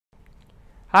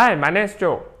Hi, my name is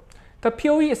Joe. The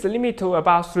PoE is limited to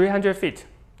about 300 feet.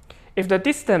 If the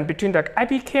distance between the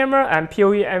IP camera and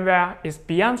PoE anywhere is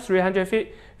beyond 300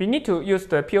 feet, we need to use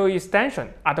the PoE extension,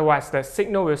 otherwise the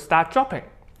signal will start dropping.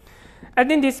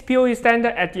 Adding this PoE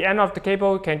extender at the end of the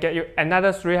cable can get you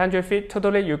another 300 feet,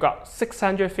 totally you got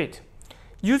 600 feet.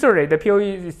 Usually the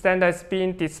PoE extender is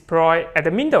being deployed at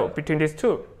the middle between these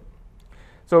two.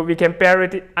 So we can bury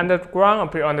it underground or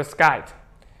put it on the sky.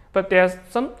 But there's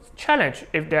some challenge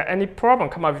if there are any problem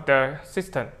come up with the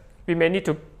system. We may need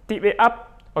to dip it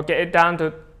up or get it down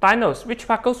to diagnose which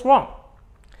part goes wrong.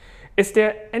 Is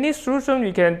there any solution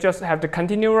we can just have the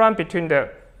continuous run between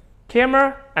the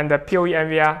camera and the PoE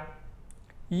NVR?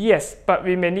 Yes, but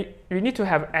we need to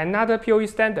have another PoE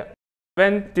standard.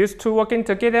 When these two working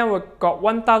together, we got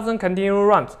 1000 continuous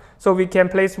runs. So we can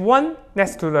place one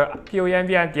next to the PoE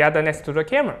NVR and the other next to the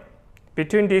camera.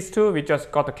 Between these two, we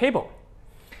just got the cable.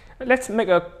 Let's make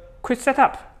a quick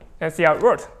setup and see how it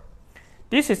works.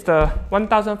 This is the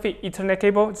 1000 feet Ethernet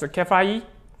cable. It's a Cat5e.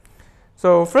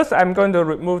 So first, I'm going to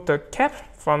remove the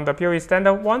cap from the PoE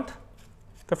standard one.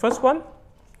 The first one.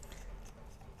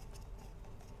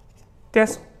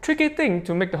 There's a tricky thing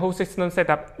to make the whole system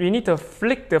setup. We need to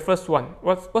flick the first one.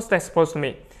 What's that supposed to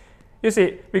mean? You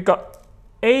see, we got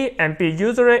A and B.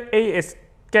 Usually, A is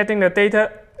getting the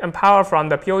data and power from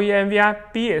the PoE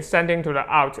NVR, B is sending to the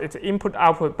out. It's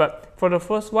input-output, but for the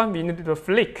first one, we need to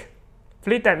flick.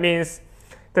 Flick, that means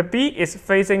the B is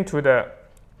facing to the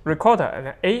recorder and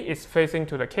the A is facing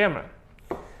to the camera.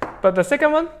 But the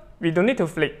second one, we don't need to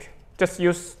flick. Just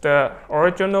use the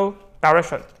original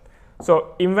direction.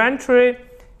 So eventually,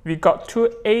 we got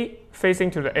two A facing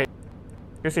to the A.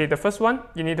 You see, the first one,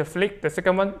 you need to flick. The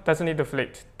second one doesn't need to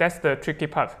flick. That's the tricky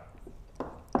part.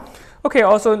 Okay,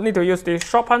 also need to use the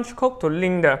short punch code to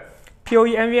link the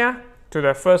PoE NVR to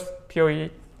the first PoE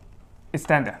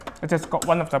extender. I just got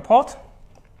one of the port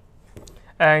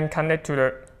and connect to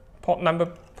the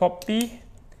port B.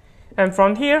 And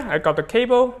from here, I got the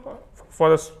cable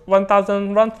for the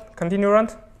 1000 run, continue run.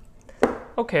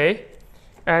 Okay,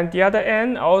 and the other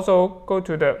end, I also go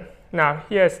to the, now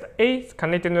here's the A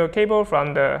connecting to the cable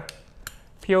from the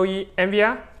PoE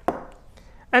NVR.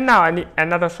 And now I need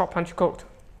another short punch code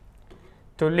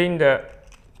to link the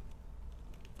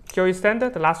PoE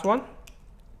standard, the last one,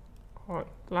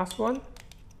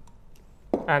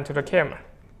 and to the camera.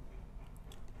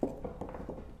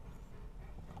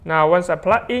 Now once I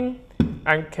plug in,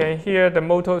 I can hear the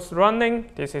motor is running.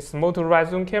 This is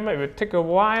motorized zoom camera. It will take a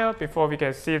while before we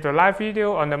can see the live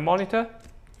video on the monitor.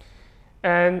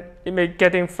 And it may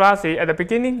getting fuzzy at the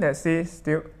beginning. Let's see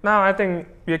still. Now I think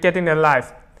we're getting the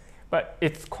live. But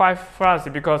it's quite fuzzy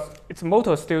because its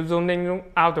motor is still zooming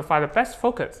out to find the best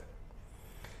focus.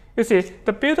 You see,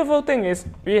 the beautiful thing is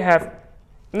we have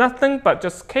nothing but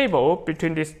just cable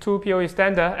between these two PoE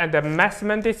standards, and the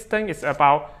maximum distance is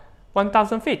about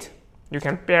 1000 feet. You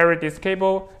can bury this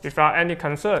cable without any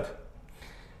concern.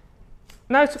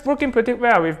 Now it's working pretty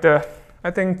well with the,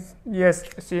 I think, yes,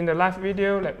 see in the live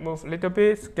video, let's move a little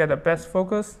bit, get the best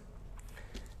focus.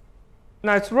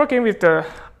 Now it's working with the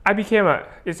IP camera.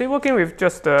 Is it working with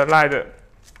just the router?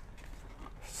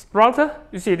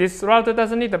 You see, this router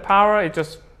doesn't need the power, it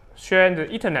just sharing the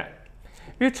Ethernet.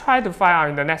 We'll try to find out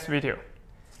in the next video.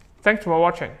 Thanks for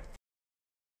watching.